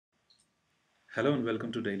Hello and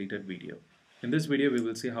welcome to Daily Tech video. In this video, we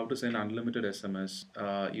will see how to send unlimited SMS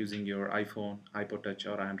using your iPhone, iPod Touch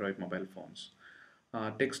or Android mobile phones.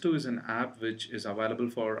 Textoo is an app which is available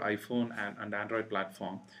for iPhone and Android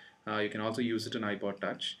platform. You can also use it in iPod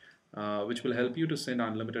Touch, which will help you to send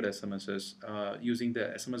unlimited SMSs using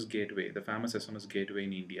the SMS Gateway, the famous SMS Gateway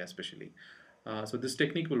in India especially. So this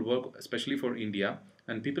technique will work especially for India,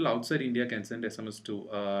 and people outside India can send SMS to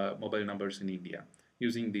mobile numbers in India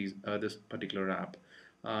using this particular app.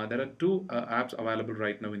 There are two apps available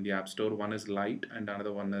right now in the App Store. One is Lite and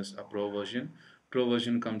another one is a Pro version. Pro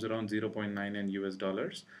version comes around 0.99 US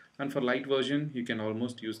dollars, and for Lite version you can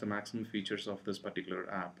almost use the maximum features of this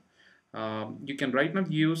particular app. You can right now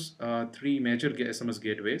use three major SMS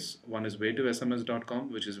gateways. One is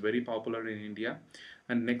Way2SMS.com, which is very popular in India,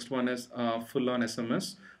 and next one is Full On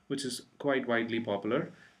SMS, which is quite widely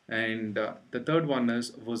popular, and the third one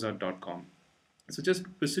is Wizard.com. So just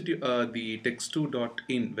visit the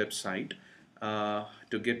Textoo.in website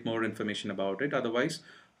to get more information about it. Otherwise,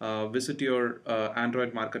 visit your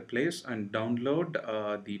Android marketplace and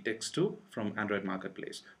download the Textoo from Android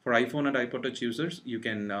marketplace. For iPhone and iPod Touch users, you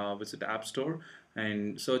can visit the App Store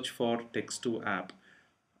and search for Textoo App.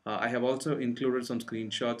 I have also included some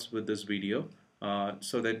screenshots with this video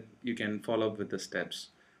so that you can follow up with the steps.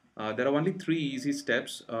 There are only three easy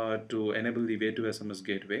steps to enable the Way2SMS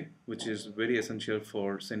Gateway, which is very essential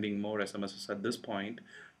for sending more SMSs at this point,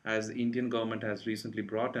 as the Indian government has recently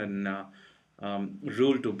brought an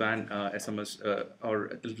rule to ban SMS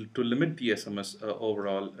or to limit the SMS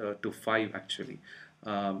overall to 5 actually.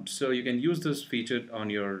 So you can use this feature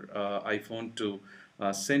on your iPhone to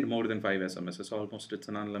send more than 5 SMSs. Almost it's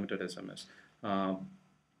an unlimited SMS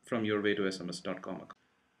from your way2sms.com account.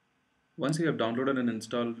 Once you have downloaded and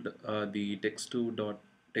installed the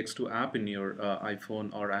Textoo app in your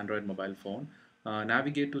iPhone or Android mobile phone,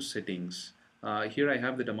 navigate to settings. Here I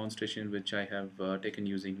have the demonstration which I have taken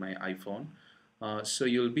using my iPhone. So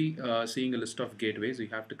you'll be seeing a list of gateways. You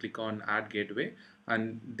have to click on Add Gateway,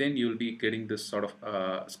 and then you'll be getting this sort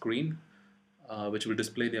of screen which will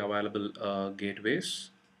display the available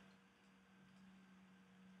gateways.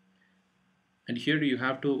 And here you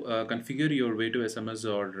have to configure your Way2SMS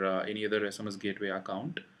or any other SMS gateway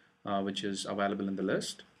account which is available in the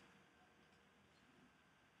list.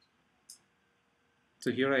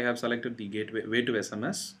 So here I have selected the gateway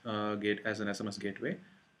Way2SMS gate as an SMS gateway.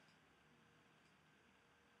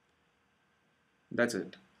 That's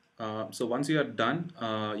it. So once you are done,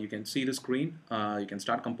 you can see the screen. You can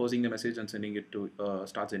start composing the message and sending it to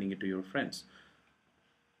start sending it to your friends.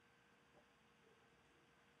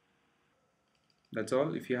 That's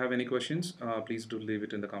all. If you have any questions, please do leave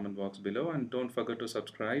it in the comment box below, and don't forget to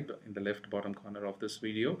subscribe in the left bottom corner of this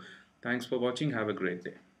video. Thanks for watching. Have a great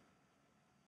day.